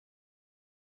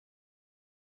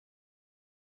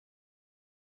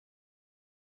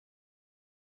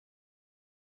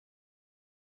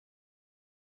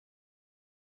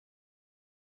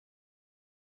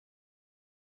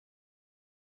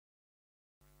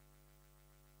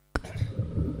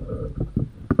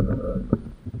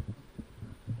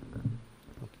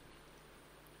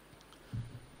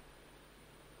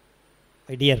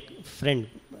my dear friend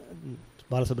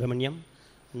Balasubramaniam,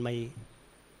 and my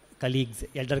colleagues,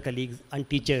 elder colleagues and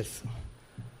teachers.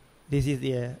 This is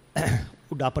a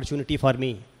good opportunity for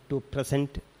me to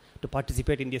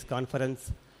participate in this conference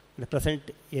and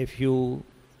present a few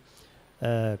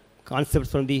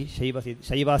concepts from the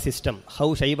Shaiva system,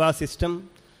 how Shaiva system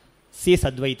sees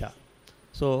Advaita.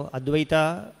 So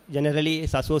Advaita generally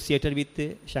is associated with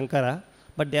Shankara,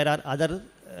 but there are other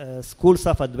schools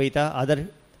of Advaita, other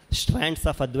strands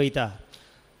of Advaita.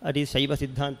 That is Shaiva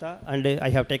Siddhanta, and I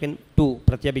have taken two,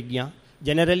 Pratyabhijna.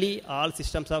 Generally, all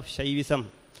systems of Shaivism,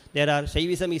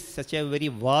 Shaivism is such a very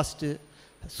vast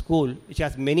school which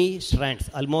has many strands.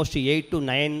 Almost 8 to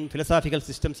 9 philosophical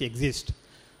systems exist.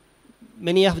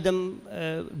 Many of them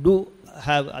do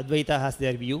have Advaita as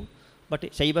their view, but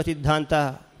Shaiva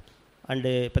Siddhanta and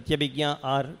Pratyabhijna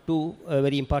are two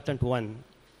very important ones.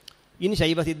 In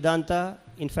Shaiva Siddhanta,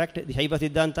 in fact, the Shaiva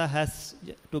Siddhanta has,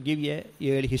 to give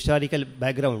a historical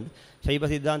background, Shaiva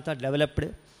Siddhanta developed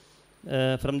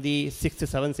from the 6th to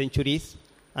 7th centuries,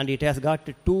 and it has got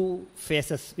two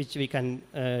phases which we can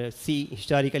see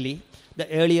historically.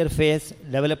 The earlier phase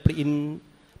developed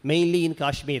mainly in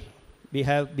Kashmir. We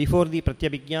have, before the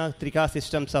Pratyabhijna Trika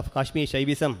systems of Kashmir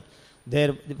Shaivism,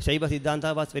 there the Shaiva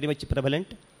Siddhanta was very much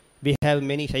prevalent. We have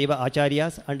many Shaiva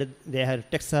Acharyas, and their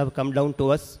texts have come down to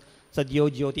us. Sadhyo,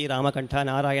 Jyoti, Ramakantha,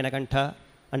 Narayanakantha,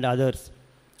 and others.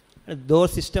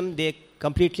 Those systems, they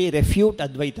completely refute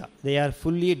Advaita. They are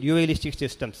fully dualistic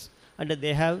systems, and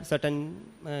they have certain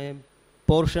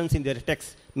portions in their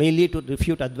texts mainly to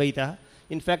refute Advaita.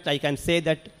 In fact, I can say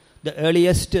that the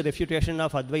earliest refutation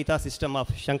of Advaita system of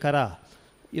Shankara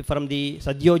from the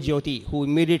Sadhyo Jyoti, who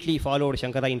immediately followed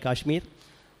Shankara in Kashmir,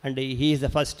 and he is the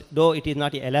first, though it is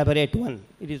not an elaborate one.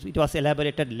 It was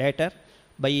elaborated later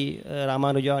by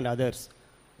Ramanuja and others.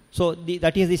 So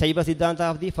that is the Shaiva Siddhanta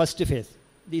of the first phase.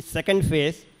 The second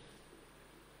phase,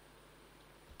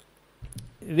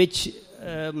 which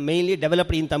mainly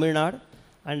developed in Tamil Nadu,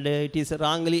 and it is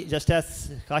wrongly, just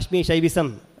as Kashmir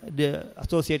Shaivism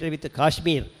associated with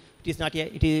Kashmir,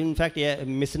 it is in fact a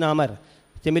misnomer.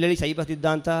 Similarly, Shaiva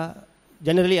Siddhanta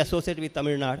generally associated with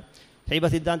Tamil Nadu. Shaiva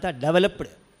Siddhanta developed,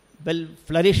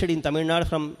 flourished in Tamil Nadu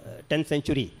from 10th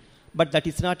century. But that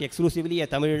is not exclusively a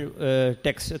Tamil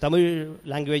text, Tamil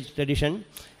language tradition.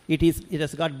 It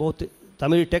has got both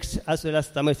Tamil texts as well as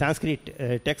Tamil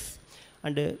Sanskrit texts.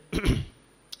 And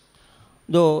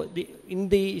though in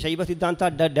the Shaiva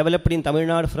Siddhanta that developed in Tamil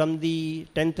Nadu from the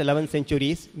 10th, 11th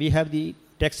centuries, we have the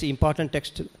important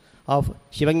text of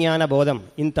Shivajnana Bodham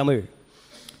in Tamil,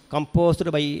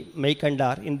 composed by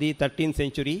Meykandar in the 13th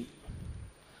century.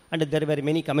 And there were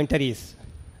many commentaries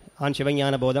on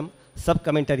Shivajnana Bodham,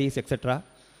 sub-commentaries, etc.,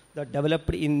 that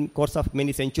developed in course of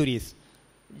many centuries.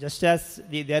 Just as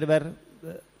there were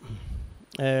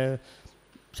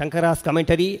Shankara's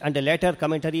commentary and the later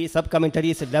commentary,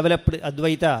 sub-commentaries developed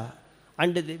Advaita,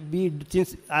 and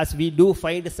as we do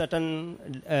find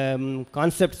certain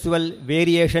conceptual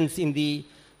variations in the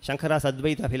Shankara's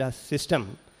Advaita philosophy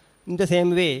system, in the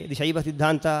same way, the Shaiva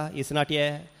Siddhanta is not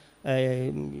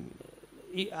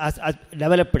as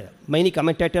developed. Many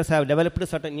commentators have developed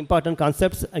certain important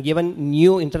concepts and given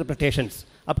new interpretations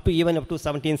up to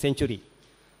 17th century.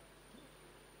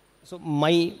 So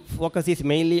my focus is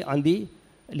mainly on the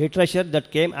literature that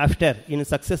came after in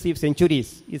successive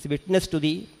centuries, is witness to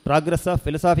the progress of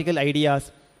philosophical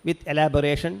ideas with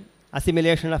elaboration,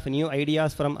 assimilation of new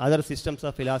ideas from other systems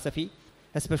of philosophy,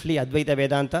 especially Advaita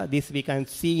Vedanta. This we can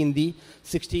see in the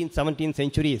 16th, 17th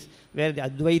centuries, where the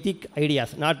Advaitic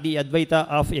ideas, not the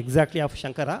Advaita exactly of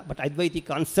Shankara, but Advaitic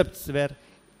concepts were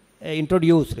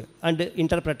introduced and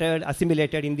interpreted,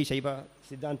 assimilated in the Shaiva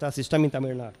Siddhanta system in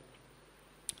Tamil Nadu.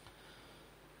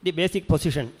 The basic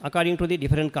position, according to the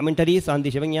different commentaries on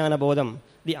the Shivajnana Bodham,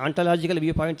 the ontological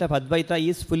viewpoint of Advaita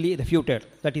is fully refuted.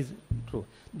 That is true.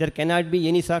 There cannot be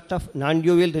any sort of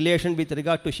non-dual relation with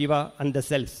regard to Shiva and the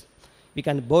selves. We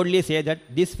can boldly say that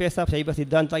this phase of Shaiva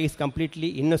Siddhanta is completely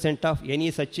innocent of any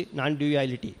such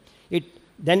non-duality.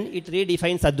 Then it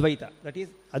redefines Advaita. That is,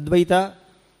 Advaita,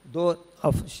 though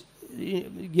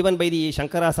given by the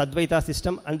Shankara's Advaita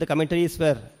system and the commentaries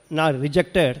were not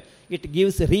rejected, it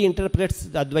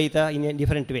reinterprets the Advaita in a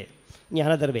different way, in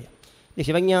another way. The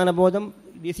Shivajnana Bodham,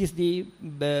 this is the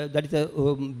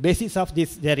basis of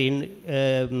this their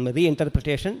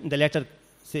reinterpretation in the later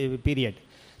period.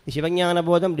 The Shivajnana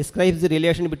Bodham describes the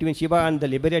relation between Shiva and the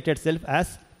liberated self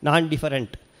as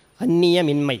non-different, anniya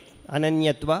minmai,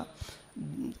 ananyatva.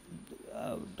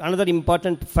 Another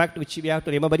important fact which we have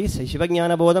to remember is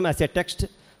Shivajnana Bodham as a text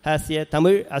has a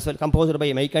Tamil as well composed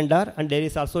by Meykandar, and there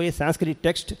is also a Sanskrit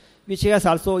text which has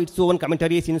also its own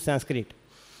commentaries in Sanskrit.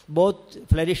 both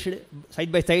flourished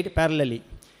side by side parallelly.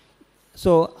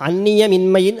 So, Anniyam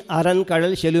Inmayin Aran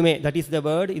Kadal Shelume, that is the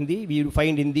word we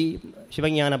find in the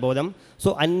Shivajnana Bodham.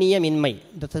 So, Anniyam Inmay,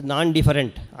 that's a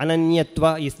non-different.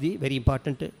 Ananyatva is the very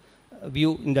important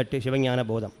view in that Shivajnana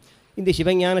Bodham. In the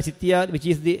Shivajnana Sittya, which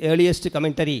is the earliest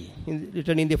commentary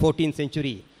written in the 14th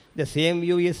century, the same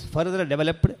view is further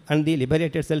developed and the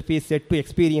liberated self is said to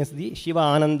experience the Shiva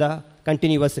Ananda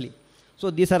continuously. So,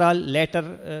 these are all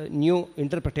later new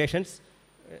interpretations,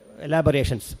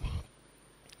 elaborations.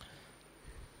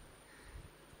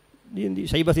 In the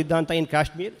Shaiva Siddhanta in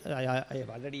Kashmir, I have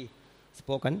already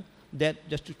spoken, that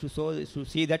just to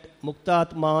see that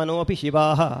Muktatmano api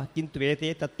Shivaha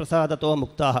kintvete tat prasadato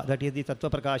muktaha, that is the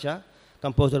Tattva Prakasha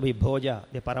composed by Bhoja,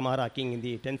 the Paramara king in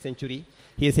the 10th century.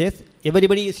 He says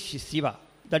everybody is Shiva.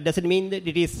 That doesn't mean that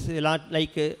it is not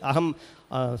like Aham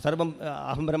Sarvam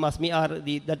Aham Brahmasmi or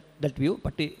that view,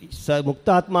 but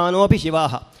Muktatmano api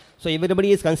Shivaha. So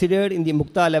everybody is considered in the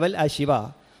Mukta level as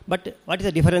Shiva. But what is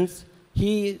the difference?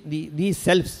 These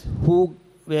selves who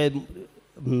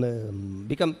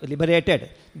become liberated,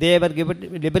 they were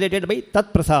liberated by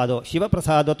Tat Prasado, Shiva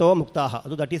Prasadato Muktaha.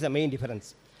 So that is the main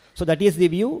difference. So that is the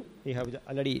view we have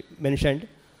already mentioned.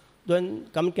 Then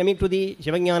coming to the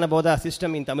Shivajnana Bodha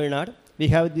system in Tamil Nadu, we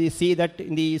have see that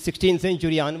in the 16th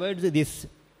century onwards, this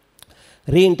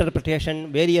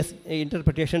reinterpretation, various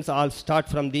interpretations all start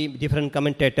from the different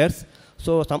commentators.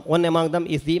 So one among them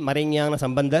is the Marignana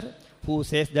Sambandar, who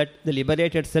says that the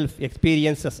liberated self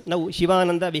experiences. Now,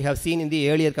 Shivananda we have seen in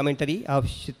the earlier commentary of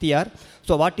Shittiyar.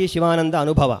 So, what is Shivananda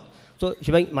Anubhava? So,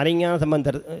 Marignana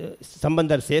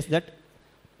Sambandar says that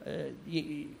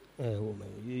the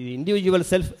individual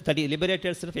self, that is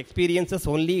liberated self, experiences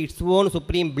only its own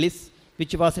supreme bliss,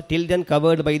 which was till then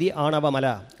covered by the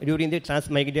Anavamala during the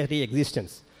transmigratory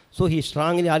existence. So, he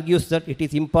strongly argues that it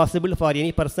is impossible for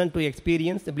any person to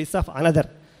experience the bliss of another.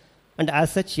 And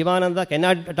as such, Shivananda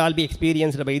cannot at all be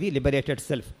experienced by the liberated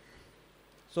self.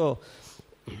 So,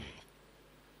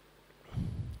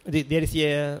 there is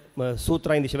a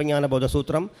sutra in the Shivajnana Bodha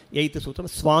Sutram, 8th Sutram,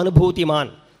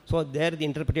 Svanubhutiman. So, there the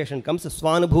interpretation comes,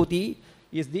 Svanubhuti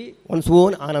is the one's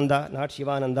own Ananda, not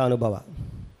Shivananda Anubhava.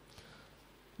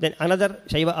 Then another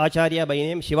Shaiva Acharya by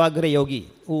name Shivagra Yogi,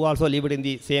 who also lived in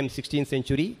the same 16th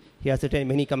century. He has written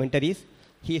many commentaries.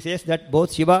 He says that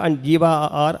both Shiva and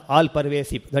Jiva are all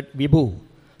pervasive, that Vibhu.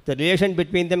 The relation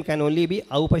between them can only be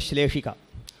Aupashleshika.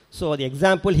 So the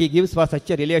example he gives for such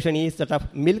a relation is that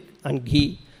of milk and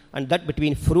ghee, and that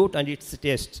between fruit and its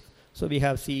taste. So we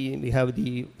have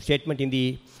the statement in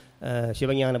the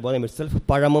Shivajnana Bodham itself,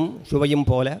 Paramum, Shuvayum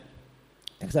Pola,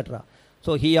 etc.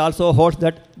 So he also holds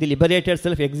that the liberated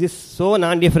self exists so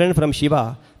non-different from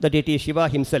Shiva that it is Shiva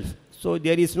himself. So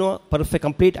there is no perfect,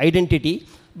 complete identity,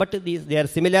 but their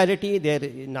similarity, their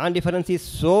non-difference is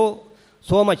so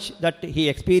much that he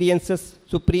experiences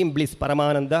supreme bliss,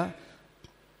 Paramananda.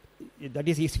 That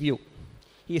is his view.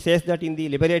 He says that in the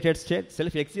liberated state,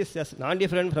 self exists as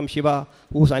non-different from Shiva,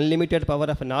 whose unlimited power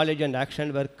of knowledge and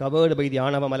action were covered by the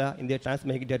Anavamala in their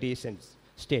transmigratory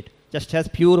state. Just as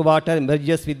pure water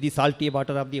merges with the salty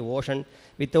water of the ocean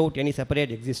without any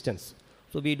separate existence.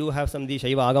 So we do have some of the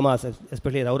Shaiva Agamas,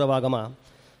 especially Raurava Agama,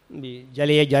 the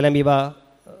Jale Jalamiva,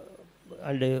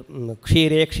 and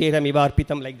Kshire Kshiramiva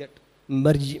Arpitam, like that,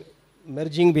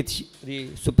 merging with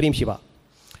the Supreme Shiva.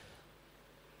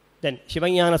 Then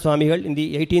Shivajnana Swamigal in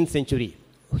the 18th century,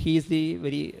 he is the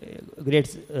very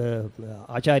great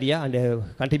Acharya and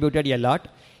contributed a lot.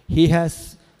 He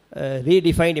has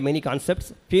redefined many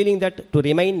concepts, feeling that to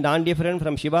remain non-different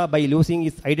from Shiva by losing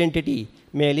his identity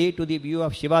may lead to the view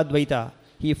of Shiva Dvaita.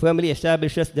 He firmly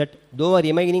establishes that though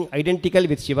remaining identical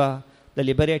with Shiva, the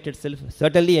liberated self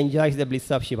certainly enjoys the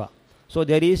bliss of Shiva. So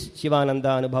there is Shivananda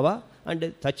Anubhava,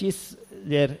 and such is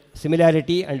their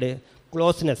similarity and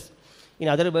closeness. In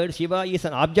other words, Shiva is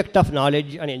an object of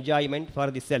knowledge and enjoyment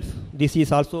for the self. This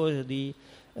is also the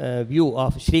view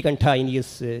of Sri Kantha in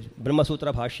his Brahma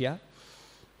Sutra Bhashya.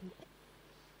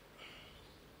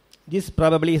 This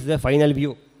probably is the final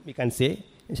view, we can say,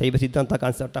 Shaiva Siddhanta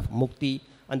concept of Mukti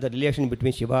and the relation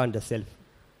between Shiva and the self.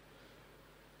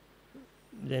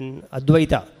 Then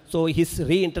Advaita. So his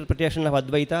reinterpretation of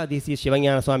Advaita, this is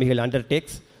Shivajnana Swamigal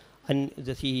undertakes. And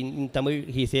in Tamil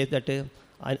he says that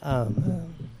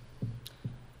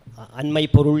Anmai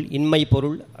Porul, Inmai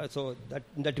Porul. So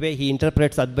that way he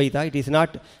interprets Advaita. It is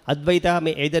not, Advaita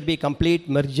may either be complete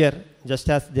merger, just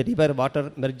as the river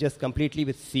water merges completely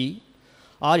with sea,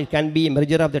 or it can be a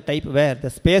merger of the type where the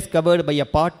space covered by a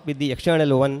part with the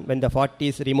external one when the part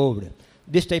is removed.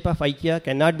 This type of Aikya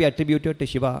cannot be attributed to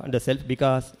Shiva and the self,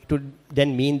 because it would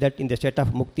then mean that in the state of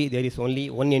Mukti there is only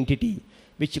one entity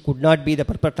which could not be the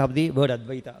purport of the word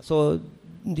Advaita. So,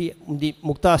 the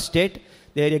Mukta state,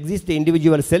 there exists the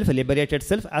individual self, liberated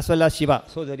self, as well as Shiva.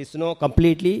 So, there is no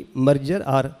completely merger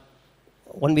or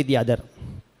one with the other.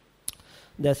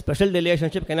 The special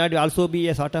relationship cannot also be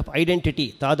a sort of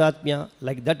identity, tadatmya,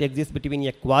 like that exists between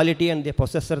a quality and the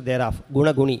possessor thereof,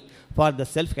 guna guni. For the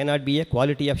self cannot be a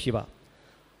quality of Shiva.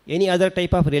 Any other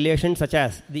type of relation, such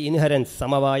as the inherence,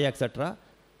 samavaya, etc.,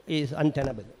 is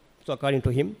untenable. So, according to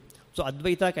him, so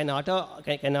Advaita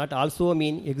cannot also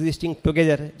mean existing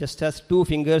together, just as two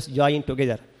fingers join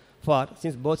together. For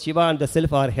since both Shiva and the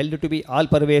self are held to be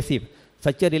all-pervasive,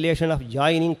 such a relation of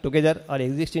joining together or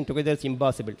existing together is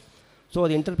impossible. So,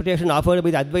 the interpretation offered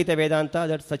by the Advaita Vedanta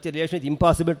that such a relation is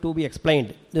impossible to be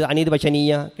explained, the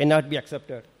Anirvachaniya, cannot be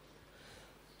accepted.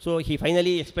 So, he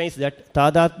finally explains that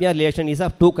Tadatmya relation is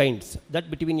of two kinds,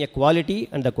 that between a quality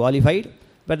and the qualified,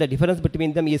 where the difference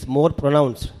between them is more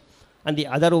pronounced, and the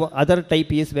other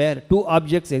type is where two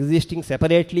objects existing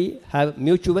separately have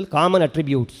mutual common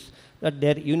attributes, that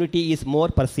their unity is more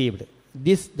perceived.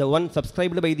 This, the one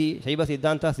subscribed by the Shaiva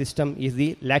Siddhanta system, is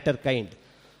the latter kind.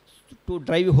 To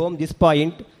drive home this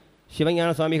point,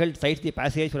 Shivanyana Swamigal cites the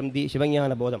passage from the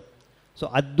Shivanyana Bodham. So,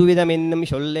 Adduvidam ennum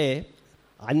solle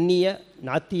Anniya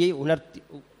Nathiye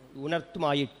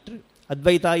Unarthumayitru.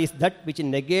 Advaita is that which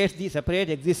negates the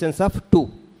separate existence of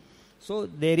two. So,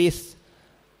 there is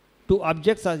two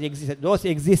objects are those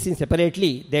existing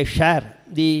separately, they share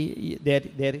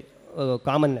their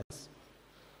commonness.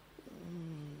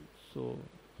 So,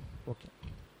 okay.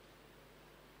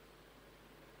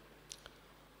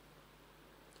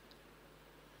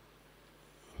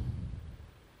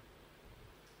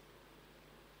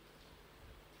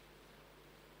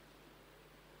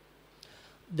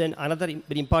 Then another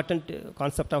very important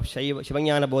concept of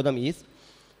Shivanyana Bodham is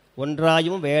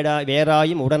Ondrayum,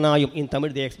 Verayum, Udanayum. In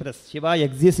Tamil they express Shiva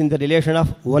exists in the relation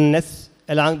of oneness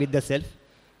along with the self,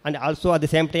 and also at the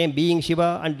same time being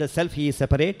Shiva and the self he is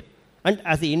separate, and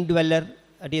as the indweller,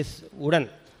 that is Udan.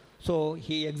 So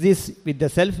he exists with the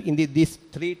self in these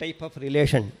three type of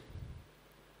relation.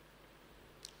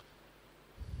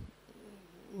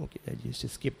 Okay, I just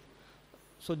skip.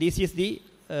 So this is the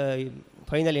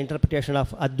final interpretation of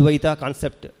Advaita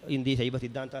concept in the Shaiva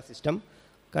Siddhanta system.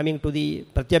 Coming to the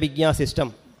Pratyabhijna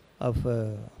system of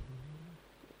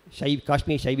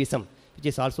Kashmir Shaivism, which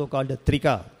is also called the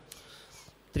Trika.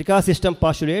 Trika system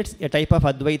postulates a type of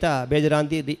Advaita based on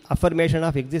the affirmation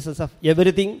of existence of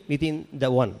everything within the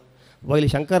one. While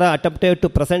Shankara attempted to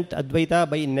present Advaita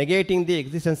by negating the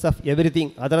existence of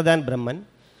everything other than Brahman,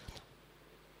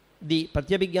 the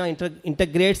Pratyabhijna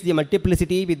integrates the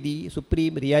multiplicity with the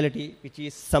supreme reality, which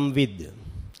is Samvid.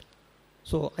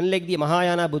 So, unlike the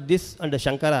Mahayana Buddhists and the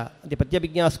Shankara, the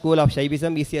Pratyabhijna school of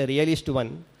Shaivism is a realist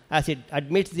one, as it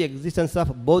admits the existence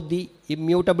of both the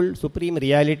immutable supreme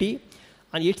reality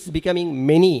and its becoming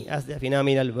many as the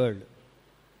phenomenal world.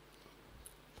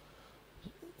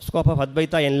 Scope of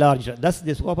Advaita enlarged. Thus,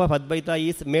 the scope of Advaita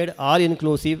is made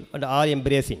all-inclusive and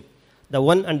all-embracing. The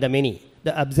one and the many,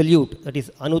 the absolute, that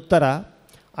is Anuttara,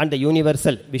 and the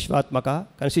universal, Vishvatmaka,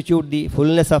 constitute the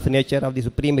fullness of nature of the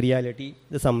supreme reality,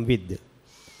 the Samvid.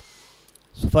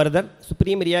 So further,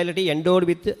 supreme reality endowed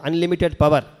with unlimited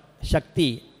power,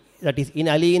 Shakti, that is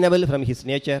inalienable from his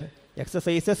nature,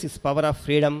 exercises his power of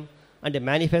freedom and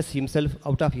manifests himself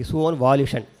out of his own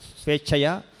volition.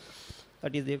 Svechaya,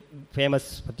 that is the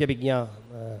famous Pratyabhijna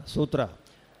sutra.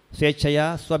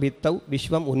 Svechaya swabhittau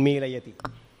vishvam unmilayati.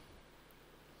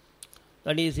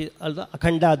 That is also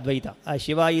Akhanda Advaita. As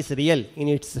Shiva is real in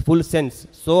its full sense,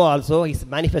 so also his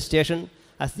manifestation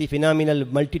as the phenomenal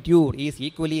multitude is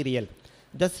equally real.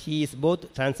 Thus, he is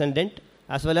both transcendent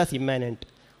as well as immanent.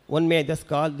 One may thus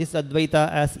call this Advaita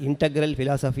as integral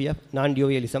philosophy of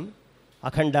non-dualism,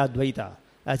 Akhanda Advaita,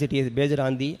 as it is based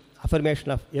on the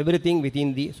affirmation of everything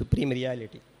within the supreme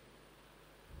reality.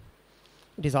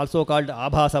 It is also called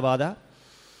Abhasavada.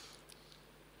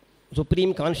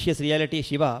 Supreme conscious reality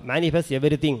Shiva manifests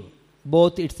everything,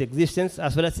 both its existence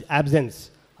as well as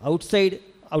absence, outside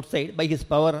by his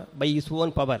power, by his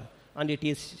own power, and it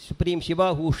is Supreme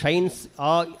Shiva who shines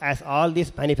as all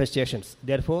these manifestations.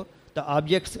 Therefore, the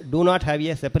objects do not have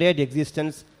a separate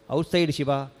existence outside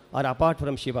Shiva or apart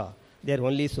from Shiva, their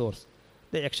only source.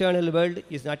 The external world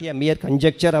is not a mere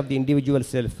conjecture of the individual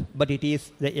self, but it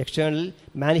is the external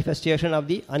manifestation of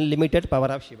the unlimited power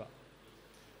of Shiva.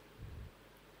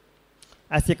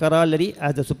 As a corollary,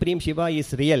 as the Supreme Shiva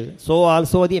is real, so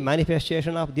also the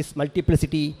manifestation of this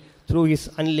multiplicity through his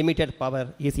unlimited power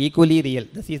is equally real.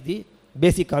 This is the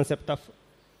basic concept of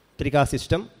Trika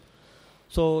system.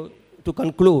 So, to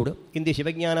conclude, in the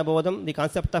Shivajnana Bodham, the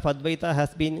concept of Advaita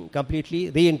has been completely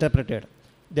reinterpreted.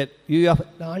 The view of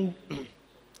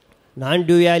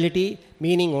non-duality,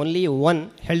 meaning only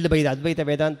one, held by the Advaita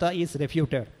Vedanta, is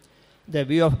refuted. The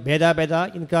view of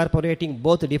Bheda, incorporating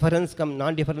both difference cum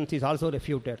non-difference, is also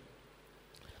refuted.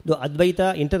 The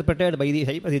Advaita interpreted by the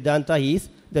Shaiva Siddhanta is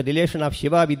the relation of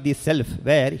Shiva with the self,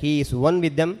 where he is one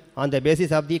with them on the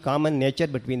basis of the common nature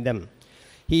between them.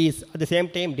 He is at the same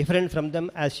time different from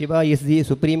them, as Shiva is the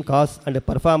supreme cause and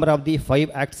performer of the 5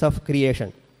 acts of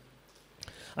creation.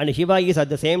 And Shiva is at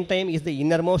the same time is the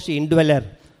innermost indweller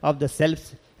of the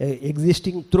selves,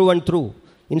 existing through and through,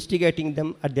 instigating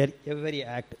them at their every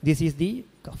act. This is the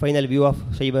final view of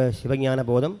Shivajnana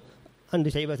Bodham and the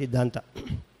Shaiva Siddhanta.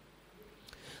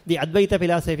 The Advaita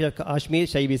philosophy of Kashmir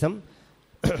Shaivism,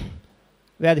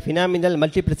 where the phenomenal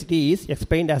multiplicity is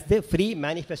explained as the free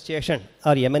manifestation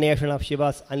or emanation of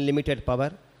Shiva's unlimited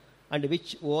power, and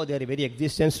which owe their very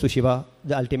existence to Shiva,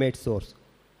 the ultimate source.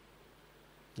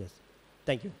 Yes.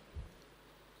 Thank you.